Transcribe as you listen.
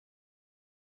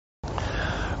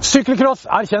Sykkelkross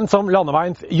er kjent som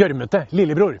landeveiens gjørmete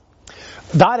lillebror.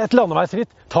 Der et landeveisritt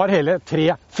tar hele 3,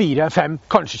 4, 5,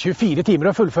 kanskje 24 timer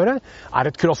å fullføre, er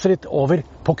et crossritt over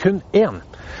på kun 1.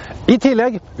 I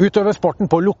tillegg utøver sporten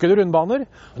på lukkede rundbaner,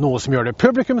 noe som gjør det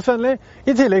publikumsvennlig,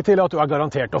 i tillegg til at du er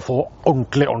garantert å få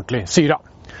ordentlig syra.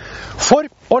 For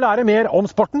å lære mer om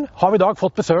sporten har vi i dag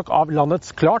fått besøk av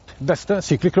landets klart beste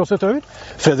sykkelcrossutøver,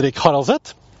 Fredrik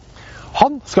Haraldseth.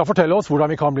 Han skal fortelle oss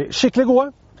hvordan vi kan bli skikkelig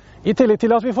gode, i tillegg til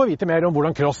at vi får vite mer om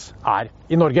hvordan cross er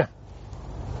i Norge.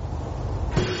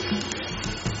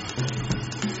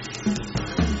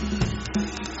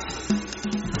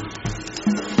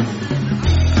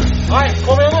 Nei,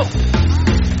 kom igjen nå!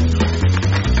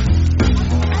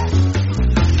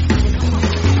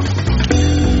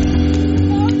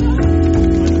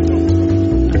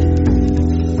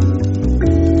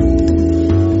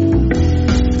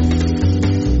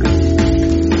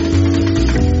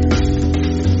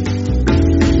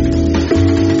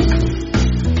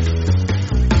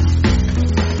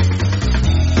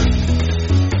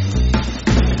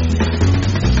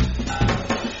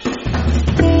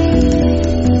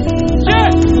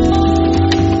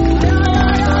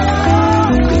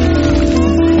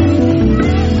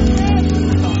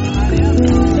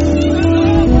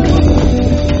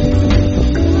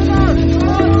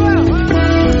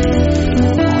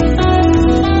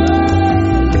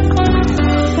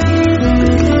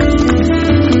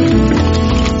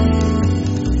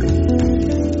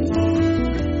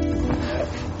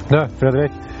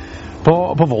 Fredrik,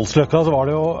 på Voldsløkka så var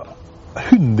det jo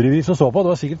hundrevis å så på,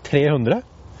 det var sikkert 300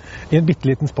 i en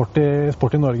bitteliten sport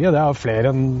i Norge. Det er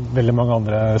flere enn veldig mange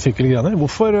andre sykkelgrener.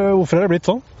 Hvorfor er det blitt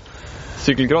sånn?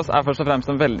 Sykkelkross er først og fremst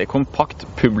en veldig kompakt,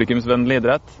 publikumsvennlig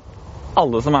idrett.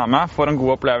 Alle som er med får en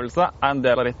god opplevelse, er en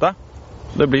del av rittet.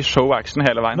 Det blir show-action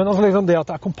hele veien. Men altså liksom det at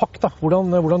det er kompakt da,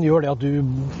 hvordan gjør det at du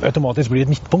automatisk blir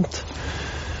et midtpunkt?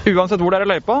 Uansett hvor det er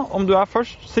i løypa, om du er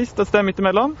først, sist, et sted midt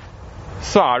imellom,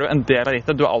 så er du en del av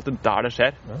rittet. Du er alltid der det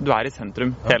skjer. Du er i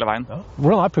sentrum hele veien. Ja.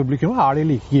 Hvordan er publikum? Er de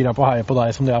like gira på å heie på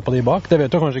deg som de er på de bak? Det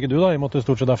vet jo kanskje ikke du da, i og med at du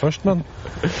stort sett er først, men...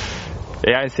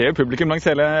 Jeg ser jo publikum langs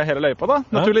hele løypa da,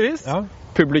 naturligvis. Ja.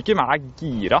 Publikum er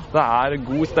gira. Det er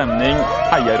god stemning,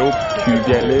 heierop,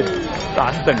 kubjeller. Det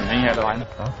er stemning hele veien.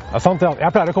 Ja. Det er sant, ja.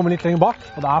 Jeg pleier å komme litt lenger bak,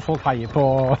 og det er folk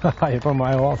heier på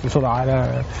meg også, så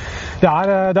det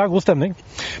er god stemning.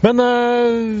 Men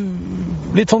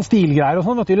litt sånn stilgreier og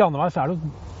sånn, vet du, i landevei så er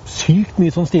det sykt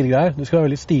mye sånn stilgreier. Du skal være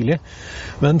veldig stilig,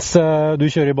 mens du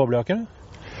kjører i boblejakke?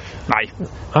 Nei.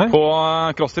 På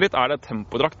crossritt er det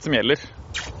tempodrakt som gjelder.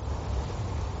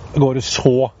 Går det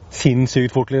så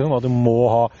sinnssykt fort liksom, at du må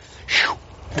ha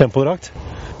tempodrakt?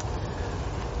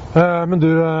 Men du,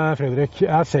 Fredrik,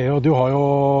 jeg ser jo du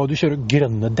kjører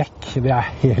grønne dekk. Det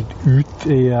er helt ut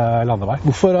i landevei.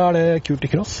 Hvorfor er det kult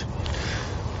i cross?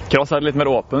 Cross er litt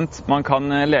mer åpent. Man kan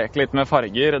leke litt med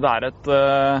farger. Det er et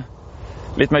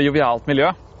litt mer jovialt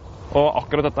miljø. Og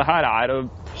akkurat dette her er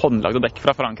håndlagde dekk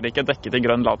fra Frankrike, dekket i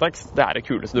grønn latex. Det er det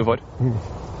kuleste du får.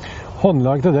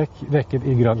 Håndlagde dekk, dekket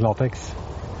i grønn latex.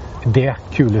 Det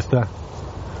kuleste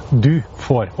du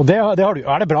får. Og det har du.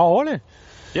 Er det bra også, eller?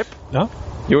 Jepp. Ja.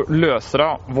 Jo løsere,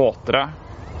 våtere,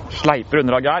 sleipere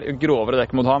underlag er, jo grovere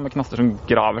dekk må du ha med knaster som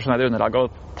graver seg ned i underlaget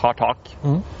og tar tak.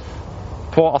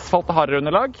 På asfalt og hardere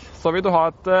underlag så vil du ha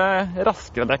et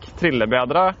raskere dekk, triller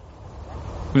bedre,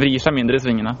 vrir seg mindre i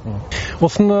svingene.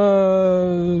 Hvordan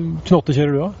knotter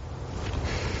kjører du da?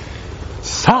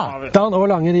 Satan og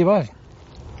lange de var!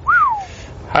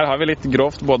 Her har vi litt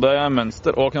grovt både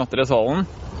mønster og knotter i sålen.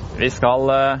 Vi skal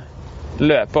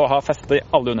løpe og ha feste i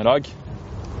alle underlag.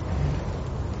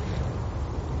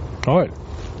 Oi.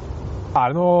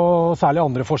 Er det noe særlig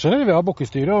andre forskjeller? Vi har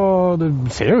bukkestyre, og det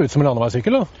ser jo ut som en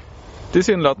landeveissykkel da.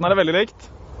 Tilsynelatende er det veldig likt.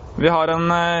 Vi har en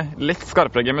litt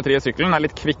skarpere geometri i sykkelen, er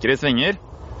litt kvikkere i svinger.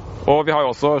 Og vi har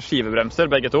jo også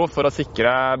skivebremser, begge to, for å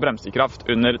sikre bremsekraft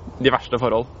under de verste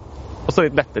forhold. Og så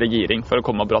litt lettere giring for å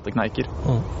komme opp bratte kneiker.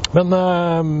 Men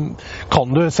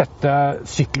kan du sette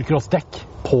sykkelcrossdekk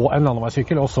på en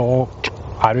landeveissykkel, og så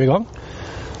er du i gang?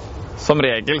 Som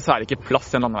regel så er det ikke plass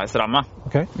i en landeveisramme.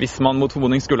 Okay. Hvis man mot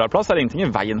formodning skulle ha plass, er det ingenting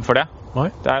i veien for det. Nei.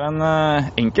 Det er en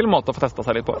enkel måte å få testet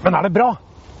seg litt på. Men er det bra?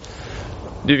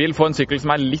 Du vil få en sykkel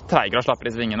som er litt treigere og slappere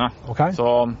i svingene. Okay. Så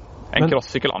en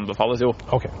crosssykkel anbefales jo.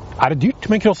 Okay. Er det dyrt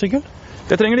med en crosssykkel?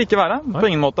 Det trenger det ikke være, på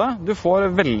ingen måte. Du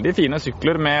får veldig fine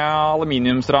sykler med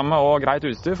aluminiumsramme og greit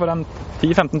utstyr for en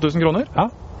 10-15 000 kroner. Ja.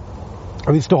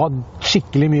 Og hvis du har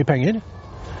skikkelig mye penger?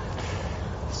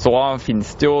 Så finnes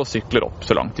det jo sykler opp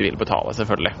så langt du vil betale,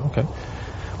 selvfølgelig. Okay.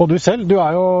 Og du selv, du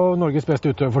er jo Norges beste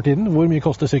utøver for tiden. Hvor mye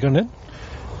koster sykkelen din?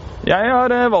 Jeg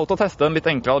har valgt å teste en litt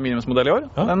enklere aluminiumsmodell i år.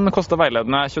 Ja. Den koster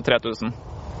veiledende 23 000.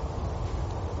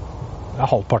 Det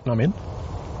halvparten av min.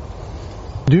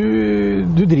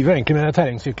 Du driver egentlig med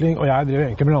terrengsykling, og jeg driver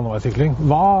egentlig med landeveissykling.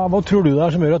 Hva tror du det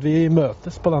som gjør at vi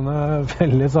møtes på denne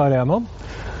felles arenaen?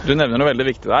 Du nevner noe veldig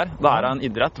viktig der. Det en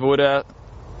idrett hvor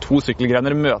to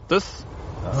sykkelgrener møtes,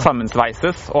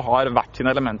 sammensveises og har hvert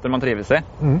sine elementer man trives i.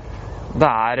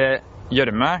 Det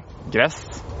gjørme, gress,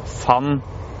 sand,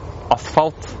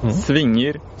 asfalt,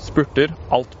 svinger, spurter,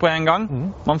 alt på en gang.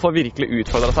 Man får virkelig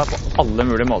utfordret seg på alle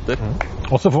mulige måter.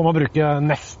 Og så får man bruke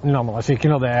nesten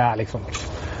landeveissykkel, og det liksom...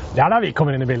 Det der vi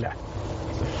kommer inn i bildet.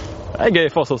 Det gøy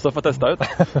for oss også å få testet ut.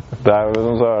 Det jo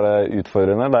liksom, så det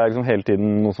utfordrende. Det liksom hele tiden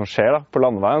noe som skjer da. På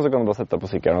landeveien så kan du bare sette deg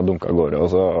på sykkelen og dunke av gårde, og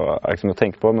så det ikke så mye å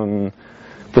tenke på, men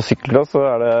på Sykkelkross så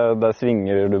det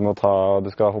svinger du må ta, du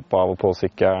skal hoppe av og på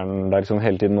sykkelen, det liksom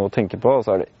hele tiden noe å tenke på, og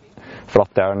så det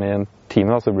flatt jern i en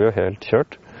time, da, så blir det jo helt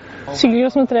kjørt.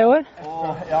 Sykkelkross med 3 år.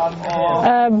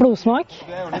 Blodsmak.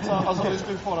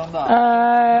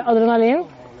 Adrenalin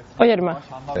og gjørme.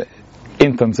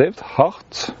 Intensivt,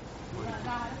 hardt,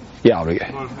 jævlig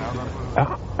gøy. Ja,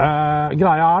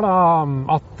 greia da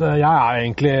at jeg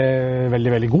egentlig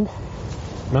veldig, veldig god.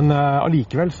 Men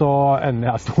allikevel så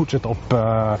ender jeg stort sett opp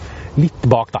litt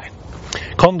bak deg.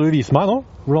 Kan du vise meg nå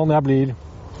hvordan jeg blir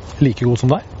like god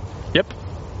som deg? Jepp.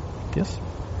 Yes.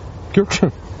 Kult.